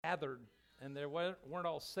gathered, and they weren't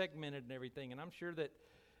all segmented and everything. And I'm sure that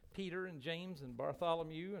Peter and James and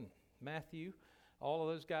Bartholomew and Matthew, all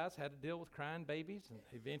of those guys had to deal with crying babies, and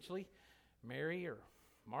eventually Mary or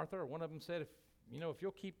Martha or one of them said, if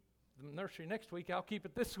you'll keep the nursery next week, I'll keep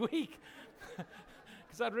it this week,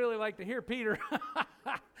 because I'd really like to hear Peter.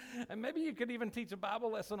 And maybe you could even teach a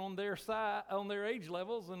Bible lesson on their side, on their age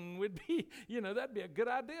levels, and that'd be a good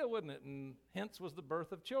idea, wouldn't it? And hence was the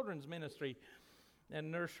birth of children's ministry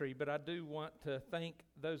and nursery. But I do want to thank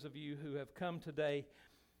those of you who have come today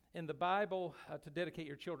in the Bible to dedicate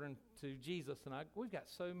your children to Jesus. And we've got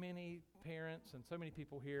so many parents and so many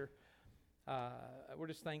people here. We're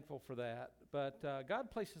just thankful for that. But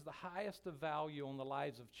God places the highest of value on the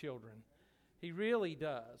lives of children. He really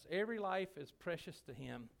does. Every life is precious to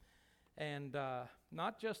Him. And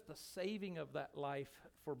not just the saving of that life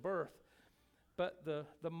for birth, but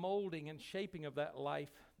the molding and shaping of that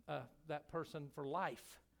life, that person for life.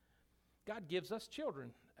 God gives us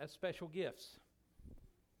children as special gifts.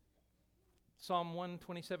 Psalm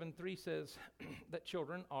 127:3 says that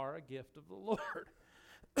children are a gift of the Lord.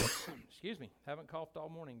 Excuse me, haven't coughed all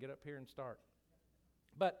morning. Get up here and start.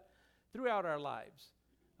 But throughout our lives,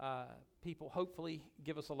 people hopefully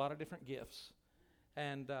give us a lot of different gifts.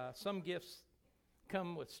 And some gifts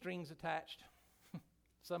come with strings attached.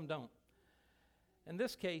 Some don't. In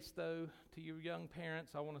this case, though, to you young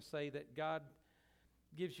parents, I want to say that God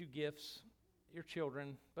gives you gifts, your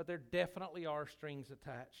children, but there definitely are strings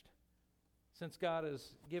attached. Since God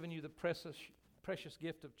has given you the precious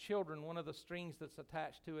gift of children, one of the strings that's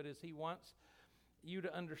attached to it is He wants you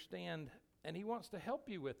to understand, and He wants to help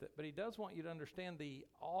you with it, but He does want you to understand the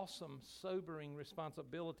awesome, sobering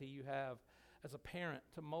responsibility you have as a parent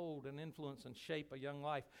to mold and influence and shape a young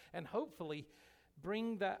life, and hopefully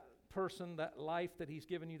bring that person, that life that He's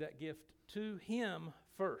given you, that gift, to Him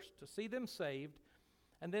first, to see them saved,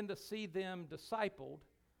 and then to see them discipled,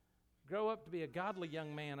 grow up to be a godly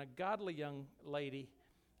young man, a godly young lady,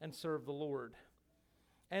 and serve the Lord.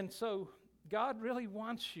 And so God really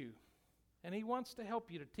wants you, and He wants to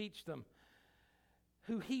help you to teach them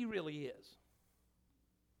who He really is,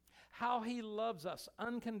 how He loves us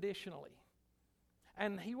unconditionally.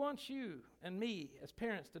 And He wants you and me as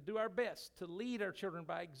parents to do our best to lead our children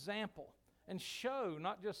by example and show,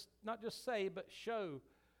 not just say, but show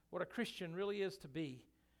what a Christian really is to be.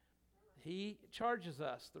 He charges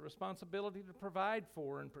us the responsibility to provide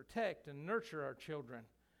for and protect and nurture our children,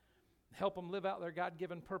 help them live out their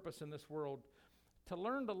God-given purpose in this world, to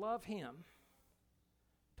learn to love Him,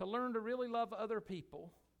 to learn to really love other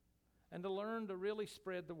people, and to learn to really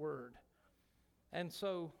spread the word. And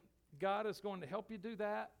so God is going to help you do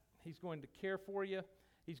that. He's going to care for you.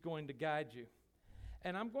 He's going to guide you.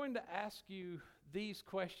 And I'm going to ask you these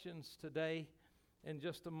questions today in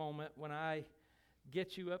just a moment when I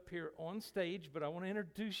get you up here on stage, but I want to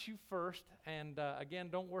introduce you first. And again,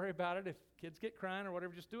 don't worry about it. If kids get crying or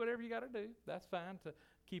whatever, just do whatever you got to do. That's fine to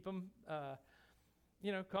keep them,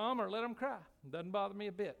 calm or let them cry. It doesn't bother me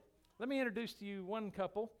a bit. Let me introduce to you one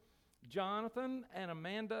couple, Jonathan and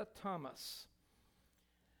Amanda Thomas.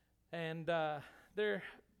 And their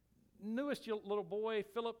newest little boy,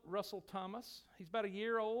 Philip Russell Thomas, he's about a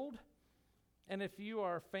year old. And if you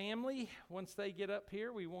are family, once they get up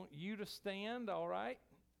here, we want you to stand, all right?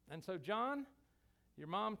 And so, John, your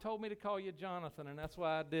mom told me to call you Jonathan, and that's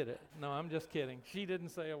why I did it. No, I'm just kidding. She didn't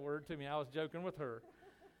say a word to me. I was joking with her.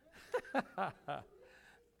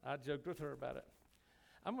 I joked with her about it.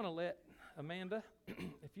 I'm going to let Amanda,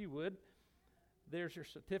 if you would, there's your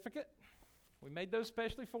certificate. We made those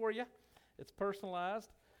specially for you. It's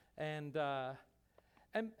personalized. And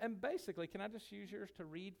basically, can I just use yours to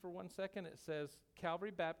read for 1 second? It says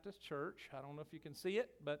Calvary Baptist Church. I don't know if you can see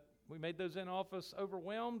it, but we made those in office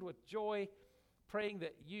overwhelmed with joy, praying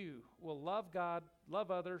that you will love God,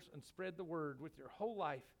 love others, and spread the word with your whole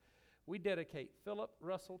life. We dedicate Philip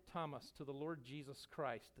Russell Thomas to the Lord Jesus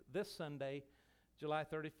Christ this Sunday, July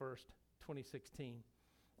 31st, 2016.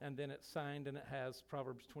 And then it's signed and it has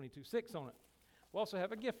Proverbs 22:6 on it. We also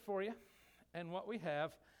have a gift for you. And what we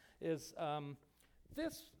have is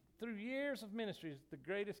this, through years of ministry, is the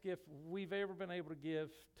greatest gift we've ever been able to give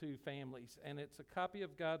to families. And it's a copy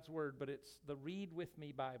of God's Word, but it's the Read With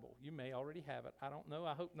Me Bible. You may already have it. I don't know.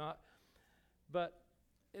 I hope not. But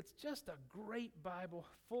it's just a great Bible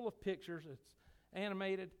full of pictures. It's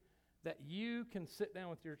animated that you can sit down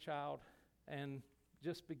with your child and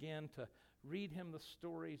just begin to read him the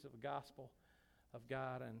stories of the gospel of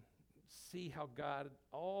God and see how God,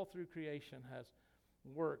 all through creation, has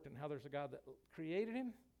worked and how there's a God that created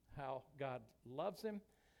him, how God loves him,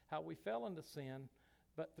 how we fell into sin,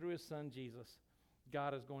 but through his son Jesus,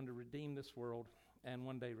 God is going to redeem this world and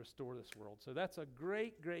one day restore this world. So that's a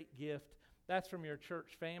great, great gift. That's from your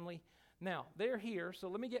church family. Now, they're here, so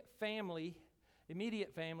let me get family,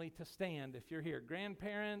 immediate family, to stand if you're here.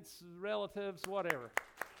 Grandparents, relatives, whatever.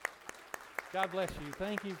 God bless you.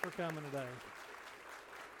 Thank you for coming today.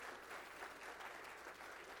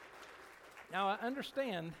 Now, I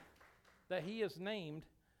understand that he is named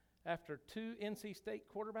after 2 NC State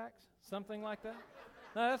quarterbacks, something like that.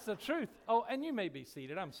 No, that's the truth. Oh, and you may be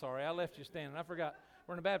seated. I'm sorry. I left you standing. I forgot.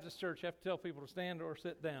 We're in a Baptist church. You have to tell people to stand or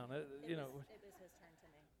sit down. It was his turn to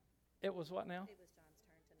name. It was what now?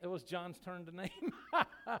 It was John's turn to name. It was John's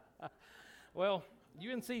turn to name. Well,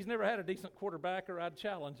 UNC's never had a decent quarterback, or I'd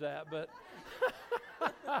challenge that. But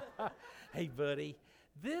hey, buddy,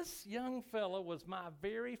 this young fella was my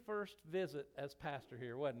very first visit as pastor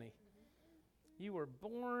here, wasn't he? Mm-hmm. You were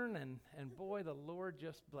born, and boy, the Lord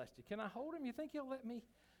just blessed you. Can I hold him? You think he'll let me?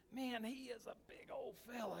 Man, he is a big old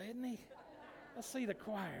fella, isn't he? Let's see the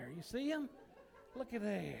choir. You see him? Look at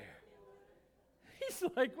there. He's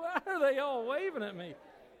like, why are they all waving at me?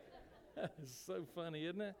 It's so funny,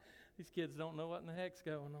 isn't it? These kids don't know what in the heck's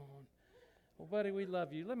going on. Well, buddy, we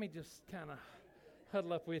love you. Let me just kind of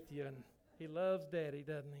huddle up with you. And he loves Daddy,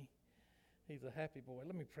 doesn't he? He's a happy boy.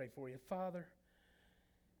 Let me pray for you. Father,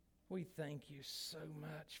 we thank you so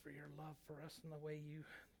much for your love for us and the way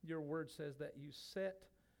your word says that you set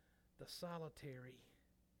the solitary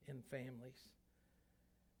in families.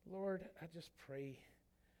 Lord, I just pray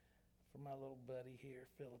for my little buddy here,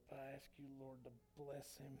 Philip. I ask you, Lord, to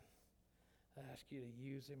bless him. I ask you to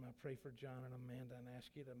use him. I pray for John and Amanda, and ask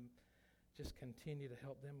you to just continue to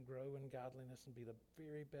help them grow in godliness and be the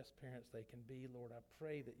very best parents they can be. Lord, I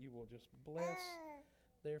pray that you will just bless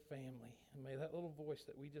their family. And may that little voice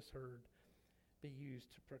that we just heard be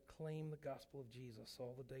used to proclaim the gospel of Jesus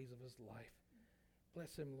all the days of his life.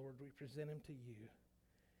 Bless him, Lord. We present him to you.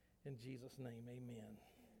 In Jesus' name, amen.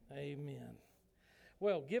 Amen.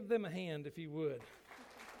 Well, give them a hand if you would.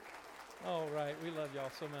 All right. We love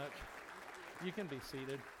y'all so much. You can be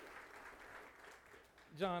seated.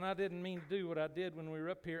 John, I didn't mean to do what I did when we were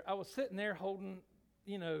up here. I was sitting there holding,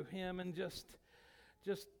 him and just,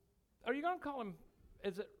 are you going to call him,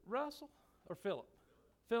 is it Russell or Philip?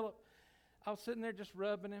 Philip. I was sitting there just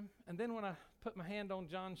rubbing him. And then when I put my hand on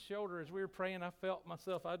John's shoulder as we were praying, I felt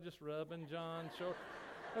myself, I was just rubbing John's shoulder.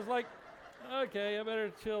 I was like, okay, I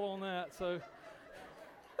better chill on that. So,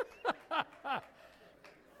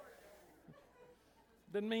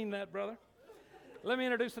 didn't mean that, brother. Let me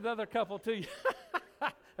introduce another couple to you.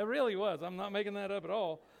 It really was. I'm not making that up at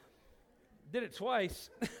all. Did it twice.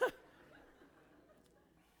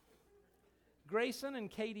 Grayson and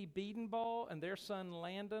Katie Biedenball and their son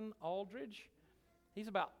Landon Aldridge. He's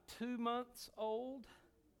about 2 months old.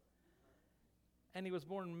 And he was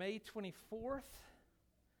born May 24th.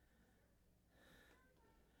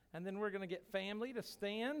 And then we're going to get family to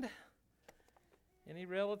stand. Any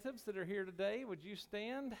relatives that are here today, would you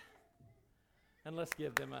stand? And let's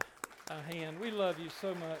give them a hand. We love you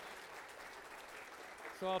so much.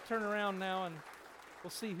 So I'll turn around now and we'll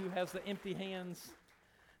see who has the empty hands.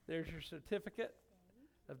 There's your certificate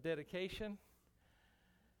of dedication.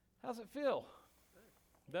 How's it feel?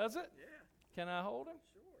 Does it? Yeah. Can I hold him?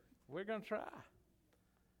 Sure. We're going to try.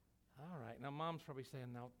 All right. Now, Mom's probably saying,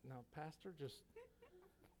 now, Pastor, just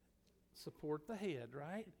support the head,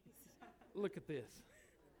 right? Look at this.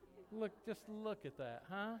 Just look at that,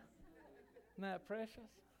 huh? Isn't that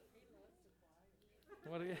precious?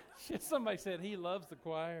 What? Somebody said he loves the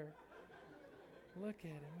choir. Look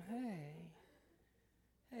at him.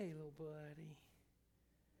 Hey, little buddy.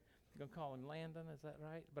 You're going to call him Landon, is that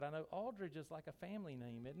right? But I know Aldridge is like a family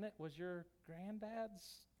name, isn't it? Was your granddad's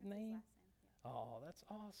name? Oh, that's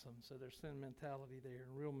awesome. So there's sentimentality there,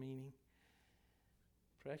 real meaning.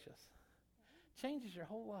 Precious. Changes your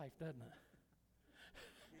whole life, doesn't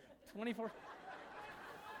it? 24.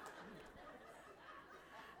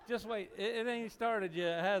 Just wait. It ain't started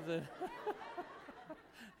yet, has it?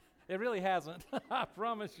 It really hasn't. I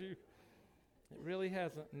promise you. It really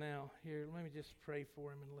hasn't. Now, here, let me just pray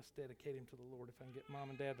for him and let's dedicate him to the Lord. If I can get Mom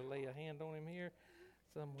and Dad to lay a hand on him here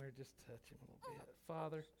somewhere, just touch him a little bit.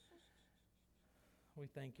 Father, we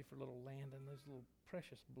thank you for little Landon, those little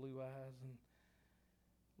precious blue eyes. And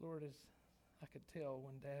Lord, as I could tell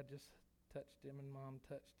when Dad just touched him and Mom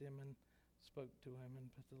touched him and spoke to him and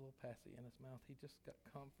put the little passy in his mouth, he just got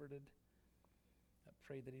comforted. I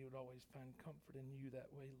pray that he would always find comfort in you that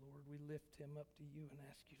way, Lord. We lift him up to you and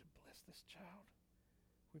ask you to bless this child.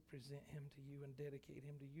 We present him to you and dedicate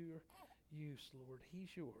him to your use, Lord.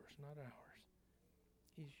 He's yours, not ours.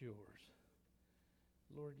 He's yours.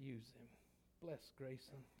 Lord, use him. Bless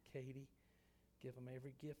Grayson, Katie. Give them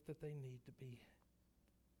every gift that they need to be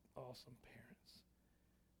awesome parents.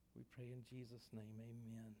 We pray in Jesus' name,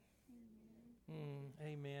 amen.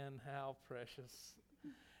 Amen. How precious.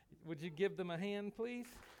 Would you give them a hand, please?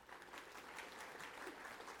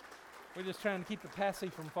 We're just trying to keep the passy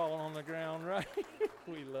from falling on the ground, right?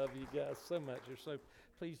 We love you guys so much.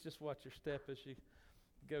 Please just watch your step as you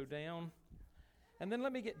go down. And then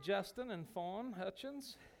let me get Justin and Fawn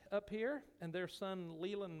Hutchins up here, and their son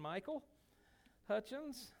Leland Michael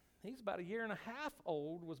Hutchins. He's about a year and a half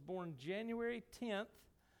old, was born January 10th,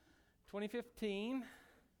 2015.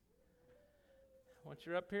 Once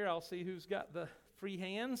you're up here, I'll see who's got the free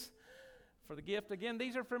hands for the gift. Again,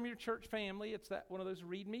 these are from your church family. It's that one of those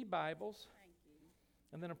Read Me Bibles. Thank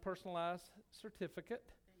you. And then a personalized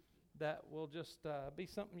certificate that will just be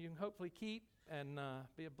something you can hopefully keep and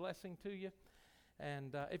be a blessing to you.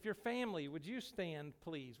 And if your family, would you stand,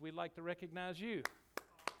 please? We'd like to recognize you.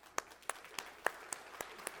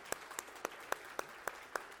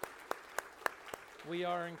 We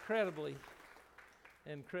are incredibly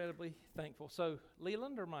thankful. So,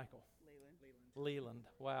 Leland or Michael? Leland.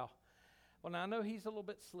 Wow. Well, now I know he's a little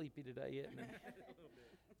bit sleepy today, isn't he? A little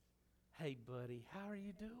bit. Hey, buddy, how are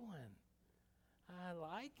you doing? I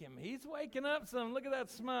like him. He's waking up some. Look at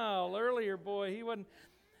that smile. Earlier, boy, he wasn't.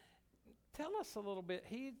 Tell us a little bit.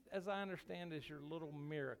 He, as I understand, is your little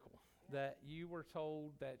miracle that you were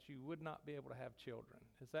told that you would not be able to have children.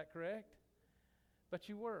 Is that correct? But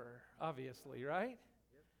you were, obviously, right?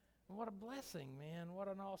 Yep. And what a blessing, man. What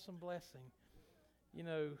an awesome blessing. You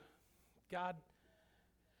know, God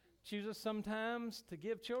chooses sometimes to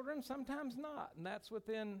give children, sometimes not. And that's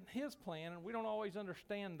within His plan, and we don't always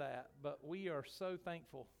understand that. But we are so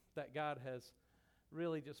thankful that God has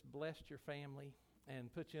really just blessed your family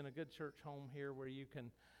and put you in a good church home here where you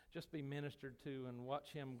can just be ministered to and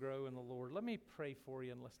watch him grow in the Lord. Let me pray for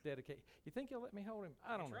you and let's dedicate. You think you'll let me hold him?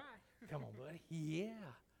 I don't know. Come on, buddy. Yeah.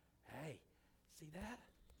 Hey, see that?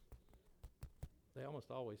 They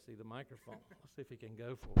almost always see the microphone. Let's see if he can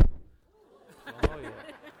go for it. Oh, yeah.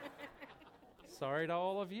 Sorry to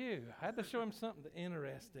all of you. I had to show him something to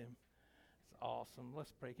interest him. It's awesome.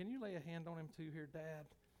 Let's pray. Can you lay a hand on him too here, Dad?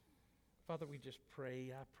 Father, we just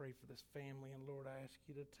pray. I pray for this family, and Lord, I ask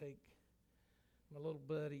you to take my little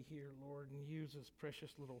buddy here, Lord, and use his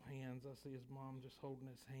precious little hands. I see his mom just holding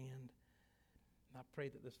his hand. And I pray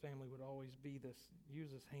that this family would always be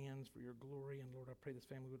use his hands for your glory. And Lord, I pray this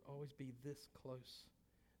family would always be this close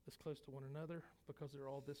to one another, because they're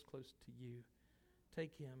all this close to you.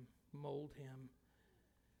 Take him, mold him.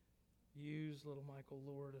 Use little Michael,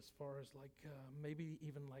 Lord, as far as maybe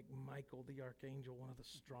even like Michael the archangel, one of the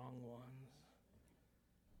strong ones.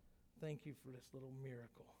 Thank you for this little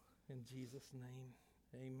miracle. In Jesus' name,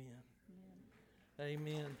 amen.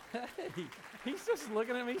 Amen. Hey, he's just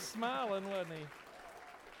looking at me smiling, wasn't he?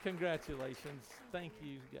 Congratulations. Thank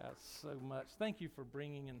you guys so much. Thank you for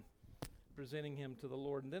bringing and presenting him to the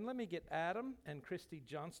Lord. And then let me get Adam and Christy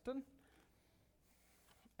Johnston.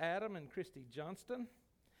 Adam and Christy Johnston.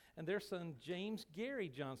 And their son, James Gary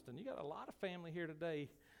Johnston. You got a lot of family here today,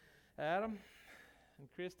 Adam and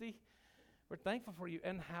Christy. We're thankful for you.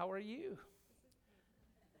 And how are you?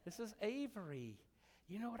 This is Avery.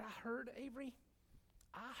 You know what I heard, Avery?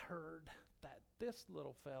 I heard that this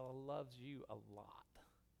little fella loves you a lot.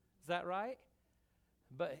 Is that right?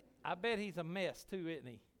 But I bet he's a mess too, isn't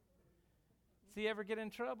he? Does he ever get in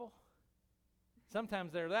trouble?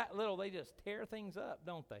 Sometimes they're that little, they just tear things up,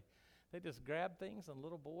 don't they? They just grab things, and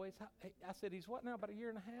little boys. I said, he's what now, about a year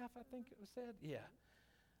and a half, I think it was said? Yeah.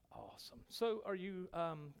 Awesome. So are you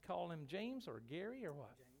calling him James or Gary or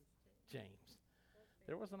what? James.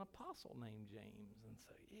 There was an apostle named James, and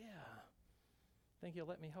so, yeah. Think you'll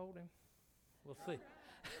let me hold him? We'll see.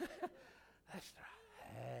 That's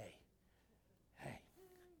right. Hey.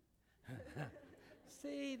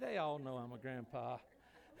 See, they all know I'm a grandpa.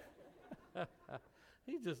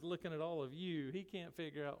 He's just looking at all of you. He can't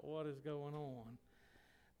figure out what is going on.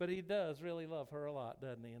 But he does really love her a lot,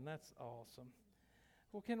 doesn't he? And that's awesome.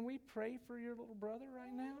 Well, can we pray for your little brother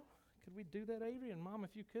right now? Could we do that, Avery? And Mom,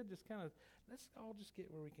 if you could, just kind of, let's all just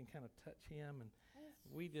get where we can kind of touch him. And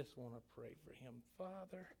we just want to pray for him.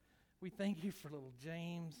 Father, we thank you for little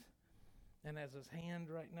James. And as his hand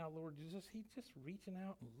right now, Lord, he's just reaching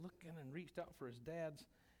out and looking and reached out for his dad's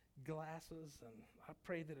glasses, and I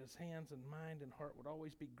pray that his hands and mind and heart would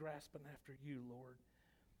always be grasping after you, Lord,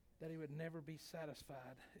 that he would never be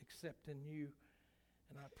satisfied except in you.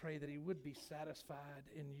 And I pray that he would be satisfied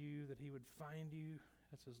in you, that he would find you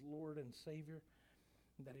as his Lord and Savior,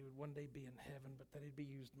 and that he would one day be in heaven, but that he'd be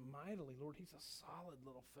used mightily. Lord, he's a solid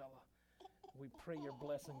little fella. We pray your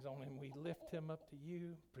blessings on him. We lift him up to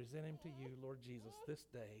you, present him to you, Lord Jesus, this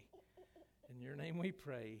day. In your name we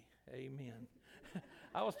pray. Amen.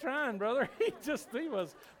 I was trying, brother. He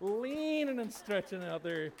was leaning and stretching out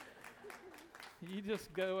there. You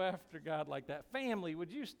just go after God like that. Family,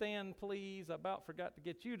 would you stand, please? I about forgot to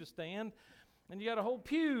get you to stand. And you got a whole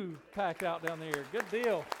pew packed out down there. Good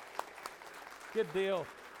deal. Good deal.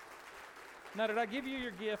 Now, did I give you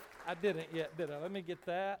your gift? I didn't yet, did I? Let me get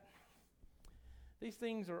that. These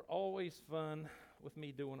things are always fun with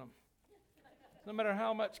me doing them. No matter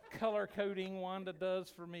how much color coding Wanda does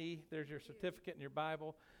for me, there's your certificate and your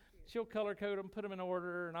Bible. She'll color code them, put them in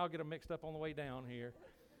order, and I'll get them mixed up on the way down here.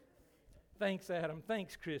 Thanks, Adam.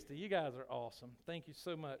 Thanks, Christy. You guys are awesome. Thank you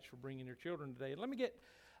so much for bringing your children today. Let me get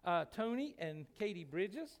Tony and Katie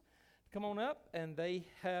Bridges to come on up, and they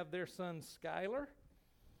have their son, Skylar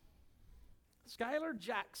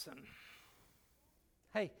Jackson.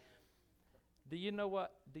 Hey, do you know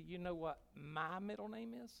what my middle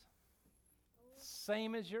name is?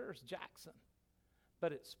 Same as yours, Jackson,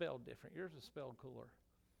 but it's spelled different. Yours is spelled cooler.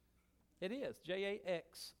 It is,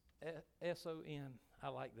 Jackson. I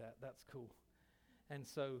like that. That's cool. And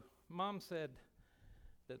so Mom said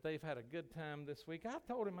that they've had a good time this week. I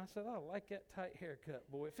told him, I said, I like that tight haircut,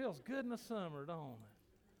 boy. It feels good in the summer, don't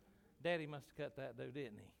it? Daddy must have cut that, though,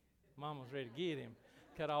 didn't he? Mom was ready to get him.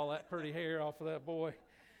 Cut all that pretty hair off of that boy.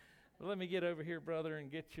 Well, let me get over here, brother,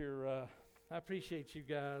 and get your, I appreciate you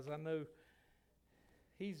guys. I know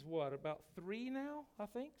he's what, about 3 now, I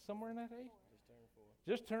think, somewhere in that age?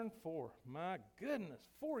 Just turned 4. My goodness,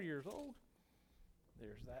 4 years old.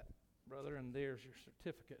 There's that, brother, and there's your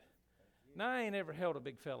certificate. Now, I ain't ever held a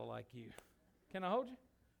big fella like you. Can I hold you?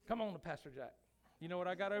 Come on to Pastor Jack. You know what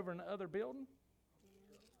I got over in the other building?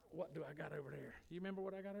 What do I got over there? You remember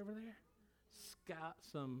what I got over there?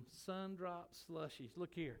 Some sun-drop slushies.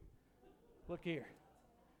 Look here. Look here.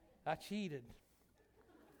 I cheated.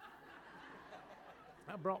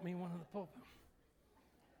 I brought me one in the pulpit.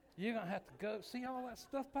 You're going to have to go. See all that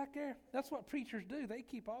stuff back there? That's what preachers do. They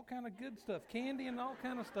keep all kind of good stuff, candy and all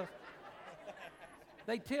kind of stuff.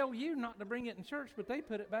 They tell you not to bring it in church, but they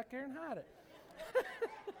put it back there and hide it.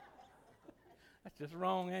 That's just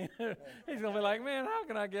wrong, ain't it? He's going to be like, man, how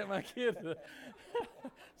can I get my kid to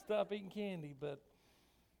stop eating candy? But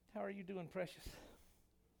how are you doing, precious?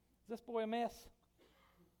 Is this boy a mess?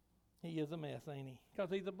 He is a mess, ain't he?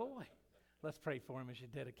 Because he's a boy. Let's pray for him as you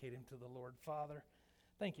dedicate him to the Lord. Father,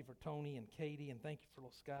 thank you for Tony and Katie, and thank you for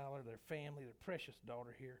little Skylar, their family, their precious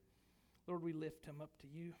daughter here. Lord, we lift him up to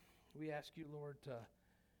you. We ask you, Lord, to,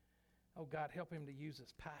 oh God, help him to use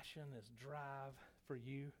his passion, his drive for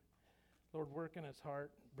you. Lord, work in his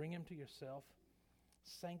heart. Bring him to yourself.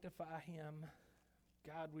 Sanctify him.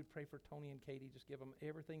 God, we pray for Tony and Katie. Just give them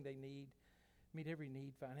everything they need. Meet every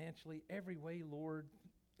need financially, every way, Lord,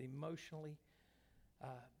 emotionally.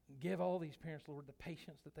 Give all these parents, Lord, the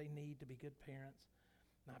patience that they need to be good parents.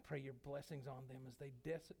 And I pray your blessings on them as they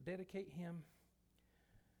dedicate him,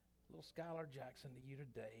 little Skylar Jackson, to you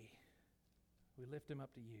today. We lift him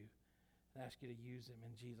up to you and ask you to use him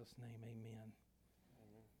in Jesus' name. Amen.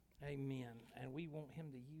 Amen. And we want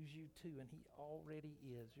him to use you too, and he already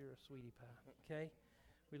is. You're a sweetie pie, okay?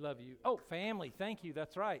 We love you. Oh, family, thank you.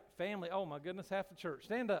 That's right. Family. Oh, my goodness, half the church.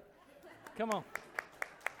 Stand up. Come on.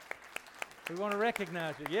 We want to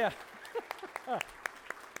recognize you. Yeah.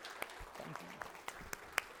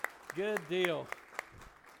 Good deal.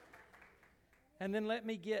 And then let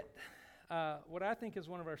me get what I think is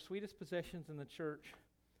one of our sweetest possessions in the church,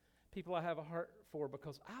 people I have a heart for,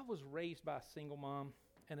 because I was raised by a single mom,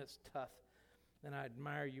 and it's tough. And I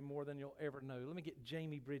admire you more than you'll ever know. Let me get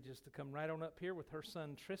Jamie Bridges to come right on up here with her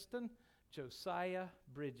son Tristan Josiah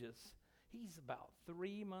Bridges. He's about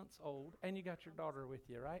 3 months old, and you got your daughter with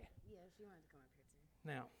you, right? Yeah, she wanted to come up here too.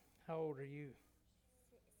 Now, how old are you?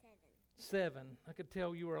 7. 7. I could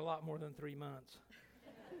tell you were a lot more than 3 months.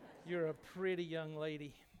 You're a pretty young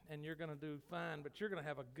lady, and you're going to do fine, but you're going to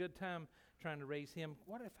have a good time trying to raise him.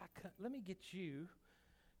 What if let me get you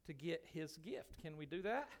to get his gift. Can we do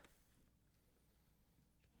that?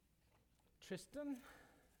 Tristan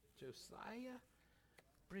Josiah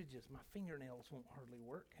Bridges. My fingernails won't hardly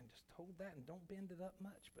work, and just hold that and don't bend it up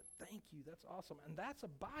much, but thank you. That's awesome. And that's a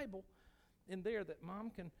Bible in there that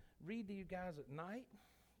Mom can read to you guys at night.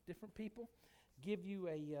 Different people give you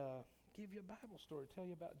a Bible story, tell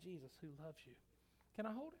you about Jesus who loves you. Can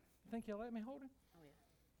I hold him? Think you'll let me hold him? Oh,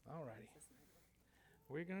 yeah. All righty.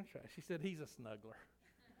 We're going to try. She said he's a snuggler.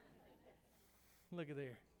 Look at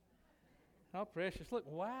there. How precious. Look,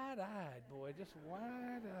 wide-eyed, boy, just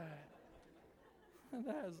wide-eyed.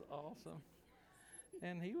 That is awesome.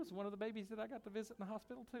 And he was one of the babies that I got to visit in the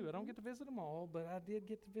hospital, too. I don't get to visit them all, but I did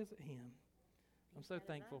get to visit him. I'm so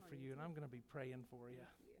thankful for you, and I'm going to be praying for you.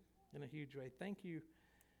 in a huge way. Thank you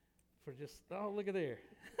for just, oh, look at there.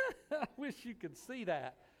 I wish you could see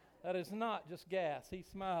that. That is not just gas. He's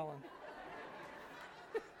smiling.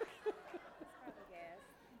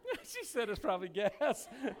 She said it's probably gas.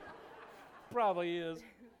 Probably is.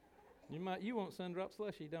 You want Sundrop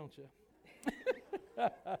slushy, don't you?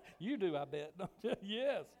 You do, I bet, don't you?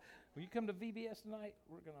 Yes. Will you come to VBS tonight?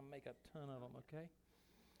 We're going to make a ton of them, okay?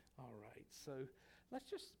 All right. So let's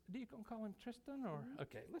just, do you going to call him Tristan? Or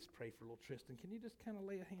okay, let's pray for little Tristan. Can you just kind of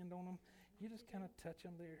lay a hand on him? You just kind of touch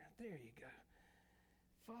him there. There you go.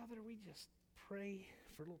 Father, we just pray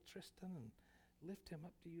for little Tristan and lift him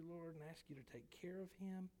up to you, Lord, and ask you to take care of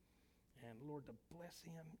him. And, Lord, to bless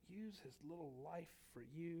him. Use his little life for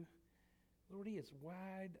you. Lord, he is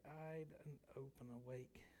wide-eyed and open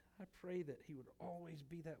awake. I pray that he would always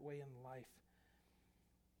be that way in life,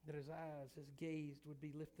 that his eyes, his gaze would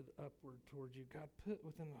be lifted upward towards you. God, put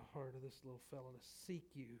within the heart of this little fellow to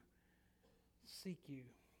seek you. Seek you.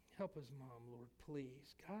 Help his mom, Lord,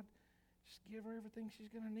 please. God, just give her everything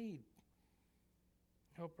she's going to need.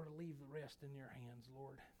 Help her to leave the rest in your hands,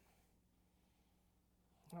 Lord.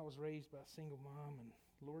 I was raised by a single mom, and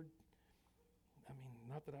Lord, I mean,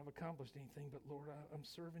 not that I've accomplished anything, but Lord, I'm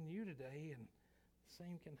serving you today, and the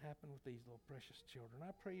same can happen with these little precious children.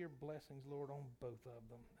 I pray your blessings, Lord, on both of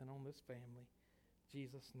them and on this family. In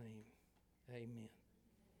Jesus' name, amen.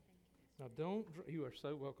 Now, you are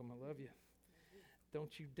so welcome. I love you.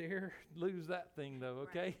 Don't you dare lose that thing, though,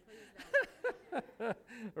 okay? Right,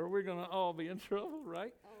 or we're going to all be in trouble,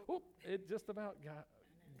 right? Oh, it just about got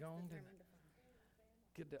gone, didn't it?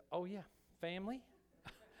 Oh, yeah, family.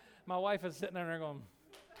 My wife is sitting there going,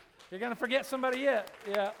 you're going to forget somebody yet?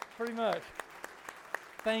 Yeah, pretty much.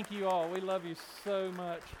 Thank you all. We love you so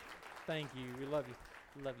much. Thank you. We love you.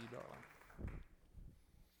 Love you, darling.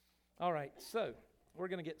 All right, so we're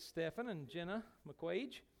going to get Stephen and Jenna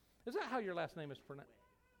McQuaige. Is that how your last name is pronounced?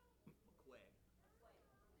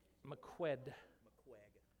 McQued.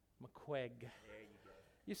 McQueg. There you go.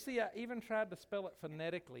 You see, I even tried to spell it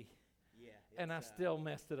phonetically. Yeah. And I still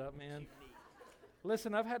messed it up, man.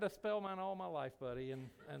 Listen, I've had to spell mine all my life, buddy, and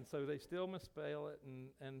so they still misspell it,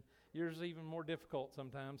 and yours is even more difficult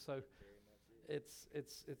sometimes. So it's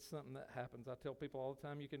something that happens. I tell people all the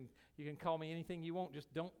time, you can call me anything you want,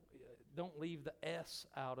 just don't leave the S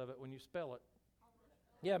out of it when you spell it.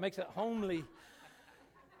 Yeah, it makes it homely.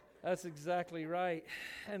 That's exactly right.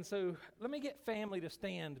 And so let me get family to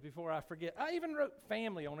stand before I forget. I even wrote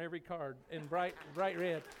family on every card in bright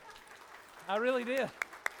red. I really did.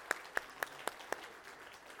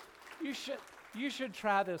 You should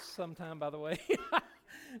try this sometime, by the way.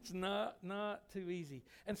 It's not too easy.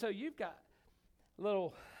 And so you've got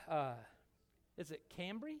little, is it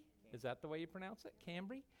Cambry? Is that the way you pronounce it?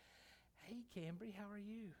 Cambry? Hey, Cambry, how are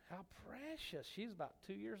you? How precious. She's about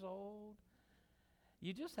 2 years old.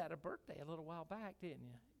 You just had a birthday a little while back, didn't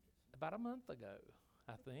you? About a month ago,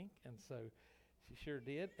 I think. And so she sure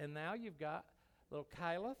did. And now you've got little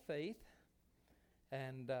Kyla Faith.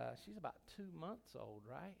 And she's about 2 months old,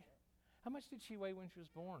 right? How much did she weigh when she was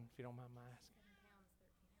born, if you don't mind my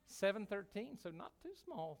asking? 7'13", so not too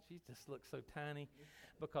small. She just looks so tiny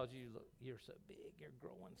because you're so big. You're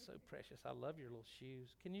growing so precious. I love your little shoes.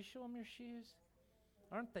 Can you show them your shoes?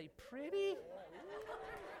 Aren't they pretty?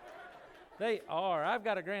 They are. I've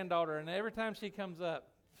got a granddaughter, and every time she comes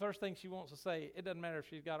up, first thing she wants to say, it doesn't matter if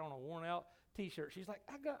she's got on a worn-out T-shirt. She's like,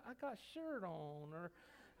 I got shirt on, or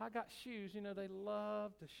I got shoes. You know, they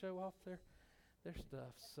love to show off their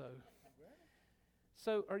stuff.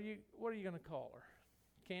 So what are you going to call her?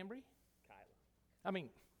 Cambry? Kyla. I mean,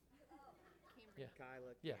 Cambry. yeah.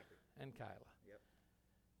 Kyla. Yeah, Cambry. and Kyla. Yep.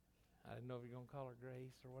 I didn't know if you're going to call her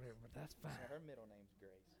Grace or whatever, but that's fine. So her middle name's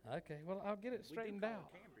Grace. Okay, well, I'll get it straightened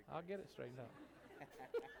out. Cambry. I'll get it straightened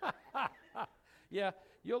out. Yeah,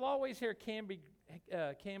 you'll always hear Cambry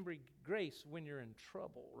Grace when you're in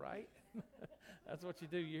trouble, right? That's what you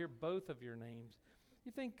do. You hear both of your names.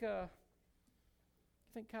 You think Kyla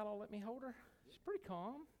will let me hold her? She's pretty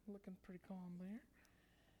calm, looking pretty calm there.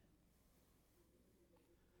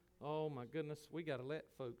 Oh my goodness, we got to let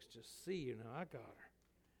folks just see you now. I got her.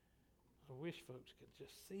 I wish folks could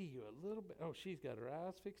just see you a little bit. Oh, she's got her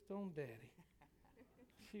eyes fixed on Daddy.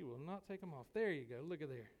 She will not take them off. There you go. Look at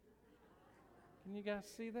there. Can you guys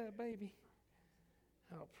see that, baby?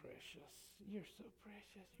 How precious. You're so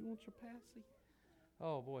precious. You want your passy?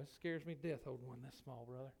 Oh, boy, it scares me to death holding one this small,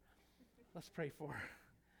 brother. Let's pray for her.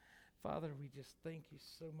 Father, we just thank you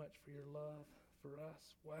so much for your love for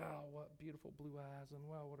us. Wow, what beautiful blue eyes. And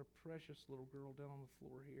wow, what a precious little girl down on the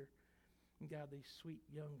floor here. And God, these sweet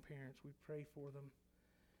young parents, we pray for them.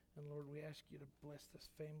 And Lord, we ask you to bless this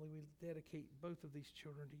family. We dedicate both of these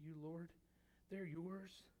children to you, Lord. They're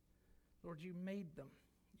yours. Lord, you made them.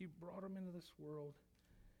 You brought them into this world.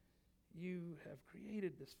 You have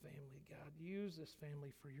created this family, God. Use this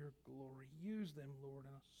family for your glory. Use them, Lord,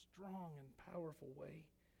 in a strong and powerful way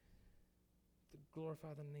to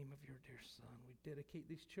glorify the name of your dear Son. We dedicate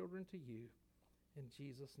these children to you. In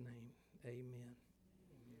Jesus' name, amen.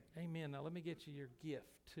 Amen. Now let me get you your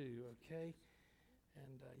gift too, okay?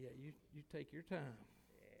 And you take your time.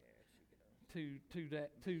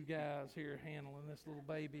 Two guys here handling this little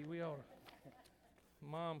baby. We ought to.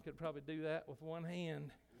 Mom could probably do that with one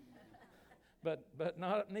hand, but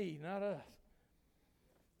not me, not us.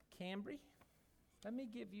 Cambry, let me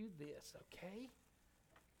give you this, okay?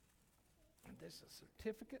 And this is a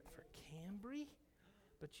certificate for Cambry,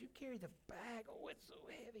 but you carry the bag. Oh, it's so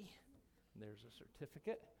heavy. And there's a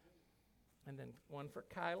certificate, and then one for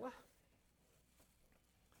Kyla.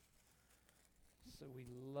 So we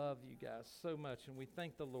love you guys so much, and we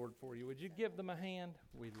thank the Lord for you. Would you give them a hand?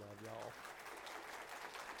 We love y'all.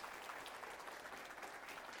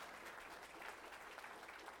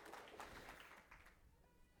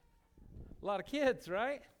 A lot of kids,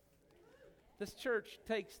 right? This church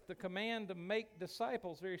takes the command to make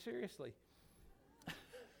disciples very seriously.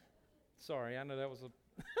 Sorry, I know that was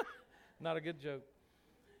not a good joke.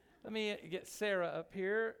 Let me get Sarah up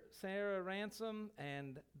here. Sarah Ransom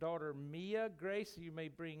and daughter Mia Grace. You may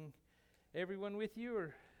bring everyone with you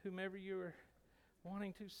or whomever you are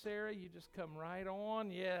wanting to. Sarah, you just come right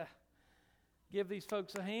on. Yeah. Give these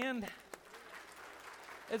folks a hand.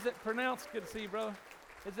 Is it pronounced, good to see you, brother.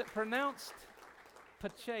 Is it pronounced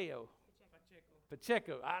Pacheco?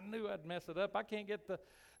 Pacheco. I knew I'd mess it up. I can't get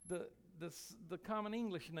the common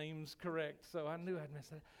English names correct, so I knew I'd mess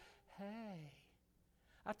it up. Hey.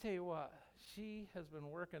 I tell you what, she has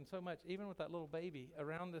been working so much, even with that little baby,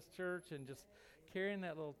 around this church and just carrying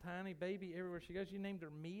that little tiny baby everywhere she goes. You named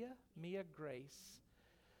her Mia Grace.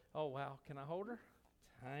 Oh, wow. Can I hold her?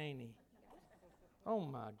 Tiny. Oh,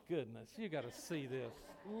 my goodness. You got to see this.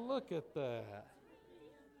 Look at that.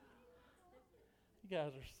 You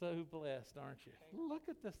guys are so blessed, aren't you? Look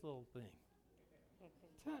at this little thing.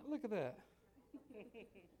 Look at that.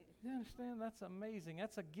 You understand? That's amazing.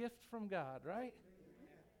 That's a gift from God, right?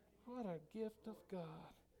 What a gift of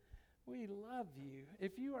God. We love you.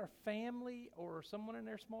 If you are family or someone in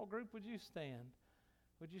their small group, would you stand?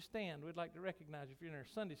 Would you stand? We'd like to recognize you if you're in our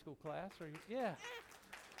Sunday school class. Yeah.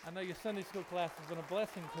 I know your Sunday school class has been a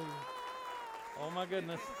blessing to you. Oh, my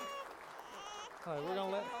goodness. All right, we're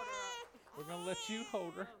going to let you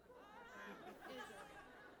hold her.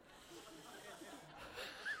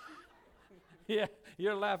 Yeah,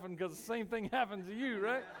 you're laughing because the same thing happened to you,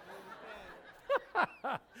 right?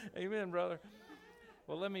 Amen, brother.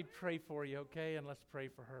 Well, let me pray for you, okay? And let's pray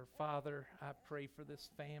for her. Father, I pray for this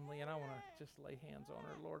family, and I want to just lay hands on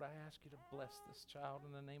her. Lord, I ask you to bless this child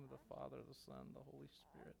in the name of the Father, the Son, the Holy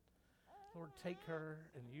Spirit. Lord, take her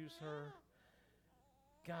and use her.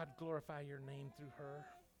 God, glorify your name through her.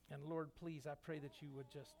 And Lord, please, I pray that you would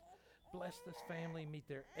just bless this family, meet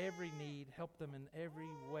their every need, help them in every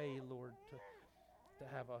way, Lord, to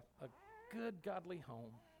have a good, godly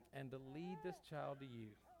home and to lead this child to you.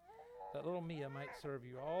 That little Mia might serve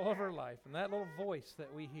you all of her life, and that little voice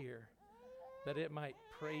that we hear, that it might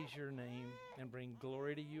praise your name and bring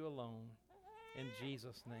glory to you alone. In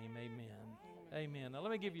Jesus' name, amen. Amen. Now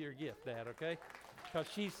let me give you your gift, Dad, okay? Because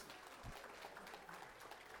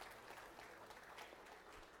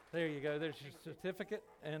there you go. There's your certificate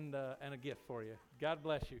and a gift for you. God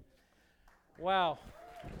bless you. Wow.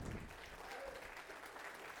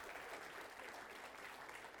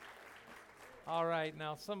 All right,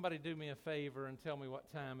 now somebody do me a favor and tell me what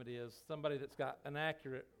time it is. Somebody that's got an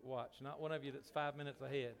accurate watch, not one of you that's 5 minutes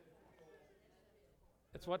ahead.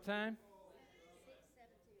 It's what time?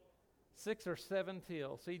 6 or 7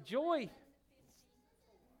 till. See, Joy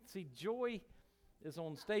is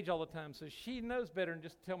on stage all the time, so she knows better than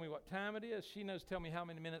just tell me what time it is. She knows tell me how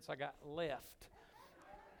many minutes I got left.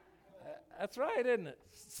 That's right, isn't it?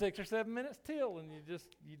 6 or 7 minutes till, and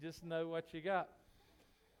you just know what you got.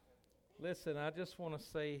 Listen, I just want to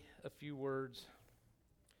say a few words.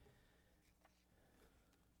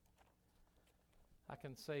 I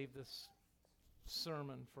can save this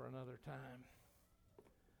sermon for another time.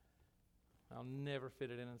 I'll never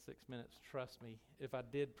fit it in 6 minutes, trust me. If I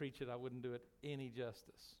did preach it, I wouldn't do it any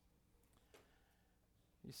justice.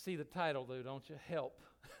 You see the title, though, don't you? Help.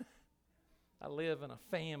 I live in a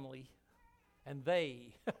family, and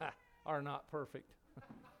they are not perfect.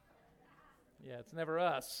 Yeah, it's never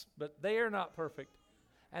us, but they are not perfect,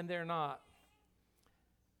 and they're not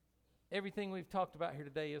everything we've talked about here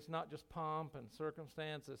today is not just pomp and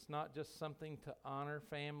circumstance. It's not just something to honor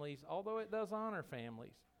families, although it does honor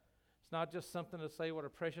families. It's not just something to say what a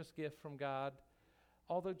precious gift from God,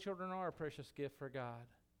 although children are a precious gift for God.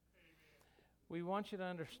 We want you to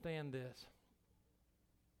understand this.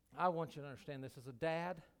 I want you to understand this. As a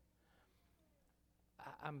dad,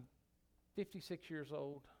 I'm 56 years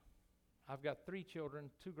old. I've got 3 children,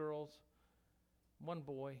 2 girls, 1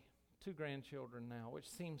 boy, 2 grandchildren now, which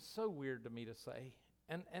seems so weird to me to say.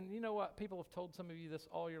 And you know what? People have told some of you this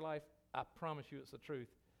all your life. I promise you it's the truth.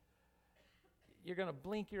 You're going to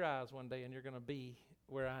blink your eyes one day and you're going to be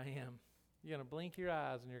where I am. You're going to blink your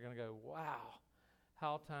eyes and you're going to go, wow,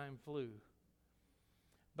 how time flew.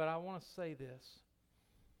 But I want to say this.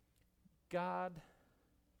 God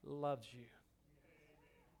loves you.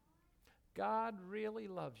 God really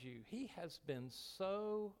loves you. He has been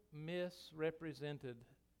so misrepresented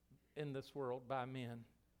in this world by men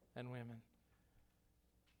and women.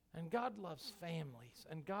 And God loves families,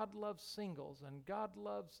 and God loves singles, and God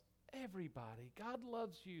loves everybody. God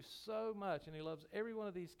loves you so much, and He loves every one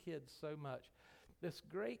of these kids so much. This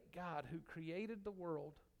great God who created the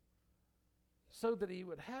world so that He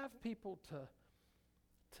would have people to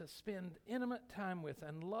spend intimate time with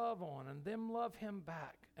and love on, and them love Him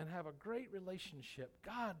back and have a great relationship.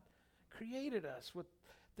 God created us with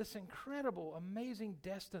this incredible, amazing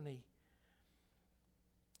destiny.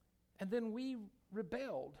 And then we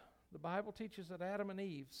rebelled. The Bible teaches that Adam and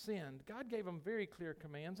Eve sinned. God gave them very clear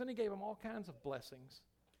commands, and He gave them all kinds of blessings.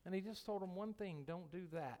 And He just told them one thing, don't do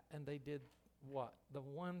that. And they did what? The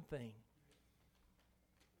one thing.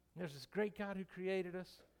 There's this great God who created us,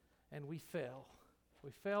 and we fell.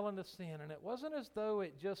 We fell into sin, and it wasn't as though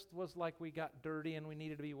it just was like we got dirty and we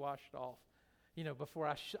needed to be washed off. You know, before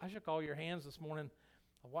I shook all your hands this morning.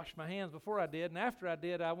 I washed my hands before I did, and after I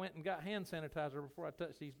did, I went and got hand sanitizer before I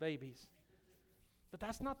touched these babies. But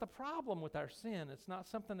that's not the problem with our sin. It's not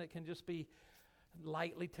something that can just be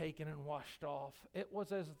lightly taken and washed off. It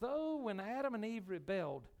was as though when Adam and Eve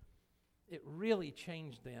rebelled, it really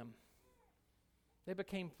changed them. They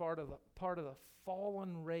became part of the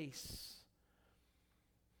fallen race.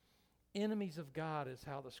 Enemies of God is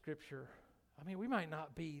how the Scripture, we might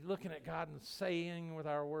not be looking at God and saying with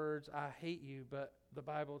our words, I hate you, but the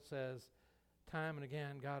Bible says time and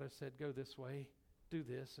again, God has said, go this way, do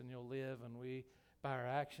this, and you'll live. And we, by our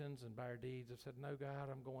actions and by our deeds, have said, no, God,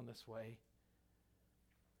 I'm going this way.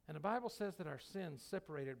 And the Bible says that our sins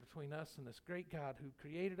separated between us and this great God who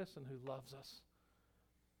created us and who loves us.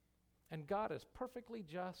 And God is perfectly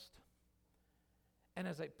just. And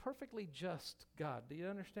as a perfectly just God, do you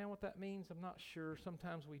understand what that means? I'm not sure.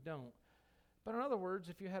 Sometimes we don't. But in other words,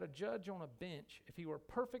 if you had a judge on a bench, if he were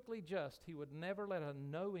perfectly just, he would never let a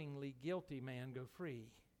knowingly guilty man go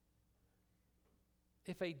free.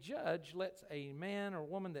 If a judge lets a man or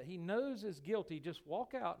woman that he knows is guilty just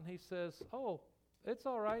walk out and he says, oh, it's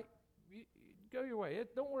all right, go your way,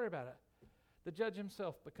 don't worry about it, the judge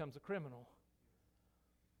himself becomes a criminal.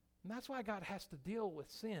 And that's why God has to deal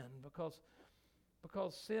with sin, because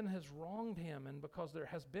sin has wronged Him, and because there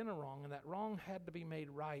has been a wrong, and that wrong had to be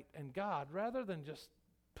made right. And God, rather than just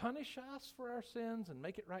punish us for our sins and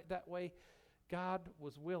make it right that way, God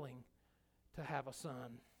was willing to have a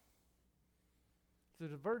son. Through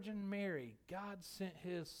the Virgin Mary, God sent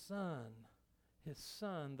His Son,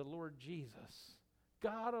 the Lord Jesus,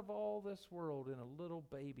 God of all this world, in a little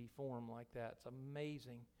baby form like that. It's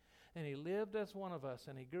amazing. And He lived as one of us,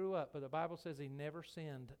 and He grew up, but the Bible says He never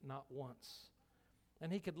sinned, not once.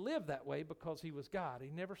 And He could live that way because He was God. He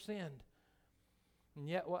never sinned. And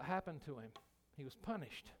yet what happened to Him? He was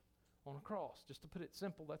punished on a cross. Just to put it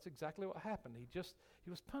simple, that's exactly what happened. He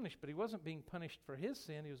was punished, but He wasn't being punished for His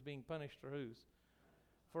sin. He was being punished for whose?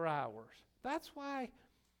 For ours. That's why,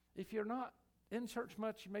 if you're not in church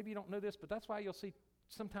much, maybe you don't know this, but that's why you'll see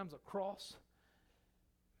sometimes a cross.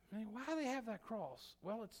 Why do they have that cross?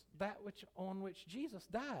 Well, it's that on which Jesus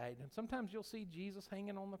died. And sometimes you'll see Jesus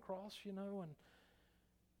hanging on the cross, and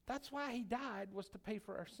that's why He died, was to pay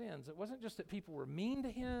for our sins. It wasn't just that people were mean to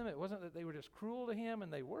Him. It wasn't that they were just cruel to Him,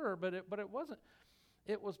 and they were, but it wasn't.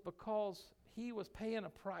 It was because He was paying a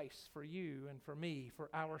price for you and for me, for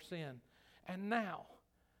our sin. And now,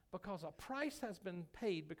 because a price has been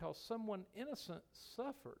paid, because someone innocent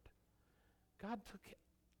suffered, God took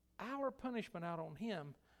our punishment out on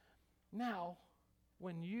Him. Now,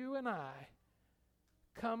 when you and I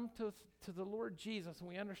come to the Lord Jesus and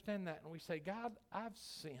we understand that and we say, God, I've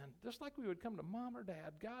sinned, just like we would come to Mom or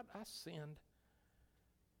Dad, God, I sinned.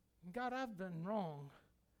 God, I've done wrong,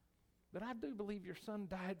 but I do believe your Son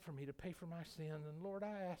died for me to pay for my sin, and Lord,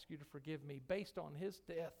 I ask you to forgive me based on His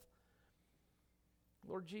death.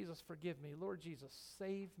 Lord Jesus, forgive me. Lord Jesus,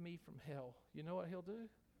 save me from hell. You know what he'll do?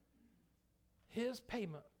 His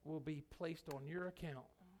payment will be placed on your account.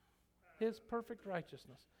 His perfect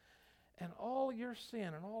righteousness. And all your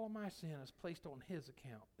sin and all of my sin is placed on his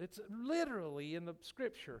account. It's literally in the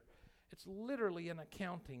scripture, it's literally an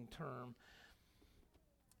accounting term.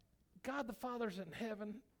 God the Father's in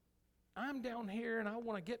heaven. I'm down here and I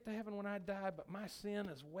want to get to heaven when I die, but my sin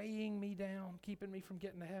is weighing me down, keeping me from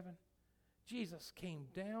getting to heaven. Jesus came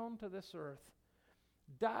down to this earth,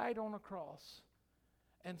 died on a cross,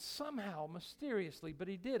 and somehow, mysteriously, but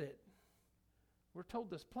he did it. We're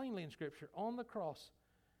told this plainly in Scripture. On the cross,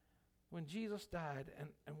 when Jesus died,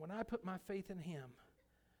 and when I put my faith in him,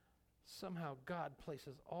 somehow God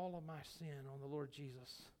places all of my sin on the Lord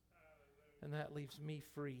Jesus. And that leaves me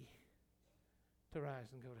free to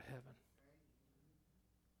rise and go to heaven.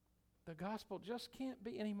 The gospel just can't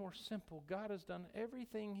be any more simple. God has done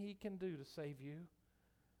everything he can do to save you.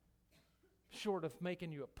 Short of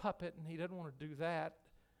making you a puppet, and he doesn't want to do that.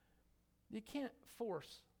 You can't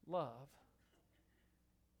force love.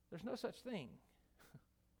 There's no such thing.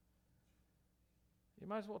 You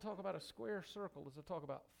might as well talk about a square circle as to talk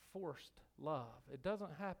about forced love. It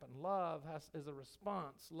doesn't happen. Love is a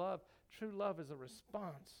response. True love is a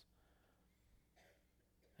response.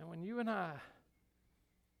 And when you and I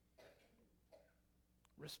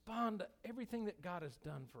respond to everything that God has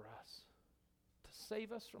done for us, to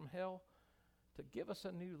save us from hell, to give us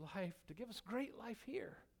a new life, to give us great life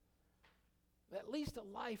here, at least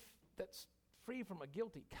a life that's free from a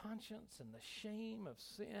guilty conscience and the shame of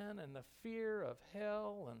sin and the fear of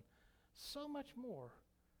hell and so much more.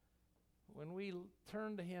 When we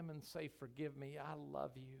turn to him and say, forgive me, I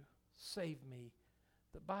love you, save me,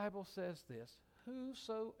 the Bible says this,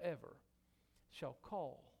 whosoever shall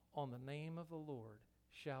call on the name of the Lord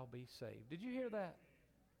shall be saved. Did you hear that?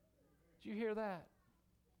 Did you hear that?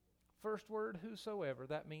 First word, whosoever,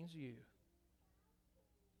 that means you.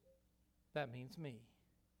 That means me.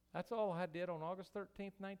 That's all I did on August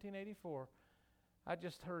 13th, 1984. I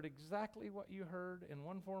just heard exactly what you heard in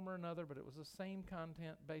one form or another, but it was the same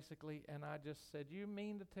content basically, and I just said, you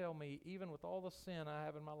mean to tell me, even with all the sin I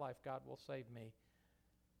have in my life, God will save me?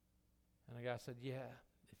 And the guy said, yeah,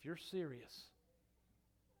 if you're serious.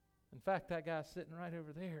 In fact, that guy sitting right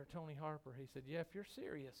over there, Tony Harper, he said, yeah, if you're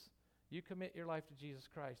serious, you commit your life to Jesus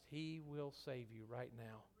Christ, he will save you right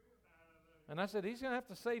now. And I said, he's going to have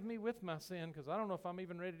to save me with my sin because I don't know if I'm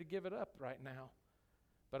even ready to give it up right now.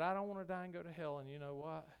 But I don't want to die and go to hell. And you know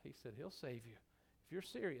what? He said, he'll save you. If you're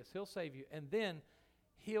serious, he'll save you. And then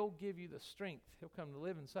he'll give you the strength. He'll come to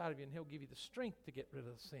live inside of you and he'll give you the strength to get rid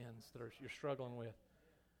of the sins that you're struggling with.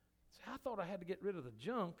 See, I thought I had to get rid of the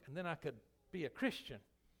junk and then I could be a Christian.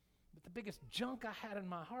 But the biggest junk I had in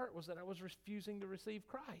my heart was that I was refusing to receive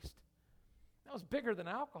Christ. That was bigger than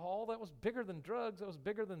alcohol. That was bigger than drugs. That was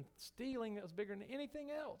bigger than stealing. That was bigger than anything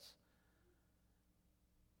else.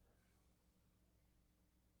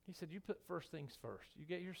 He said, you put first things first. You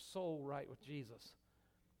get your soul right with Jesus.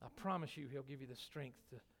 I promise you he'll give you the strength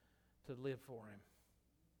to live for him.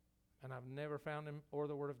 And I've never found him or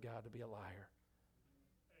the Word of God to be a liar.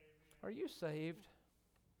 Amen. Are you saved?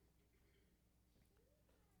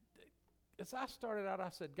 As I started out, I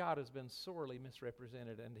said, God has been sorely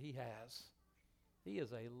misrepresented, and he has. He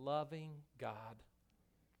is a loving God.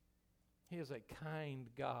 He is a kind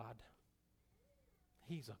God.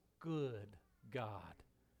 He's a good God.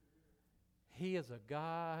 He is a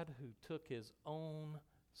God who took his own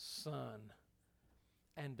Son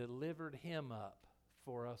and delivered him up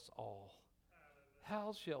for us all.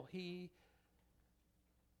 How shall he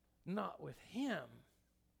not with him?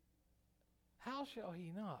 How shall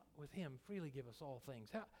he not with him freely give us all things?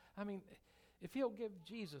 If he'll give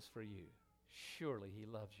Jesus for you, surely he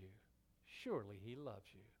loves you. Surely he loves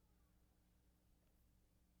you.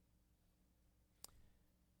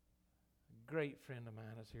 A great friend of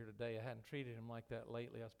mine is here today. I hadn't treated him like that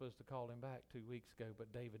lately. I was supposed to call him back 2 weeks ago,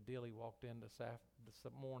 but David Dilly walked in this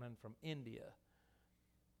morning from India.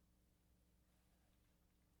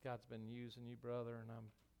 God's been using you, brother, and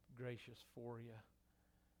I'm gracious for you.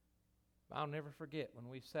 I'll never forget when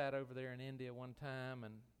we sat over there in India one time,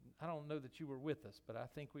 and I don't know that you were with us, but I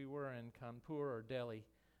think we were in Kanpur or Delhi,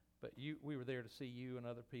 but we were there to see you and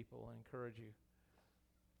other people and encourage you.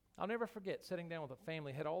 I'll never forget sitting down with a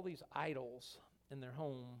family, had all these idols in their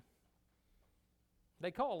home.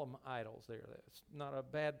 They call them idols there. It's not a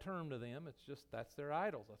bad term to them. It's just that's their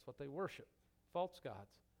idols. That's what they worship. False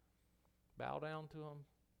gods. Bow down to them.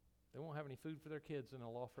 They won't have any food for their kids, and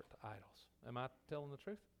they'll offer it to idols. Am I telling the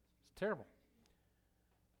truth? It's terrible.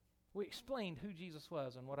 We explained who Jesus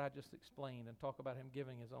was and what I just explained and talk about him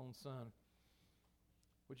giving his own Son.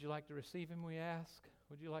 Would you like to receive him, we ask?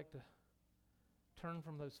 Would you like to turn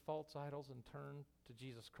from those false idols and turn to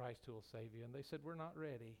Jesus Christ who will save you? And they said, we're not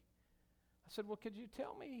ready. I said, well, could you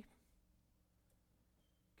tell me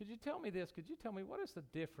this? Could you tell me what is the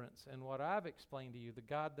difference in what I've explained to you, the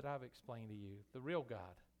God that I've explained to you, the real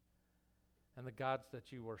God, and the gods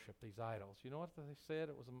that you worship, these idols? You know what they said?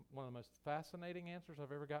 It was one of the most fascinating answers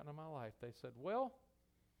I've ever gotten in my life. They said, well,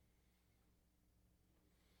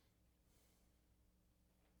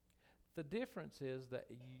 the difference is that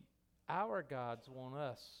our gods want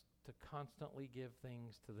us to constantly give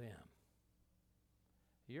things to them.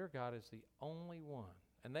 Your God is the only one.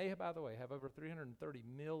 And they, by the way, have over 330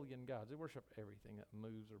 million gods. They worship everything that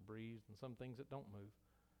moves or breathes and some things that don't move.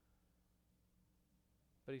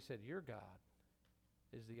 But he said, your God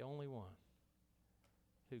is the only one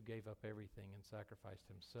who gave up everything and sacrificed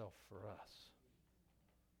himself for us.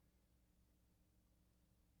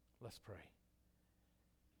 Let's pray.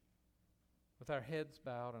 With our heads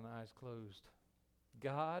bowed and eyes closed,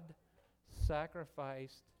 God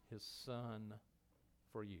sacrificed his Son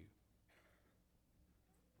for you.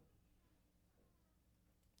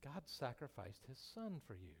 God sacrificed his Son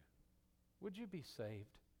for you. Would you be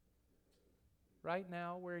saved? Right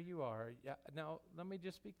now, where you are. Now, let me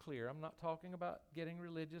just be clear. I'm not talking about getting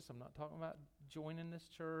religious. I'm not talking about joining this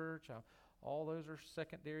church. All those are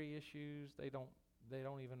secondary issues. They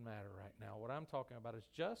don't even matter right now. What I'm talking about is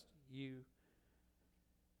just you,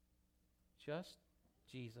 just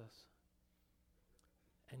Jesus,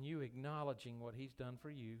 and you acknowledging what he's done for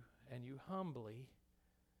you, and you humbly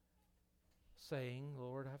saying,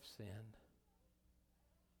 Lord, I've sinned,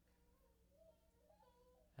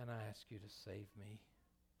 and I ask you to save me.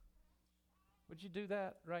 Would you do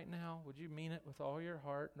that right now? Would you mean it with all your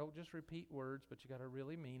heart? Don't just repeat words, but you got to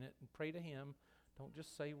really mean it and pray to him. Don't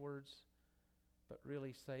just say words, but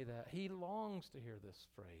really say that. He longs to hear this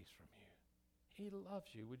phrase from you. He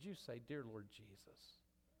loves you. Would you say, Dear Lord Jesus,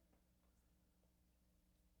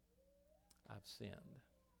 I've sinned,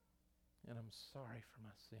 and I'm sorry for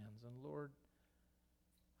my sins. And Lord,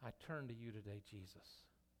 I turn to you today, Jesus.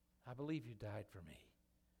 I believe you died for me.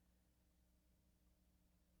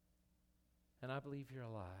 And I believe you're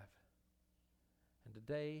alive. And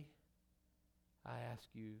today, I ask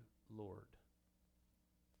you, Lord,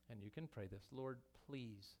 and you can pray this, Lord,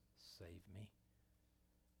 please save me.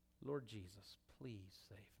 Lord Jesus, please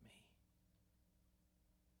save me.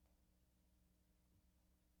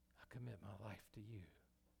 I commit my life to you.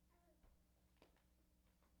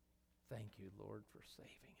 Thank you, Lord, for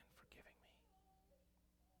saving and forgiving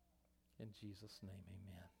me. In Jesus' name,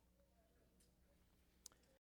 amen.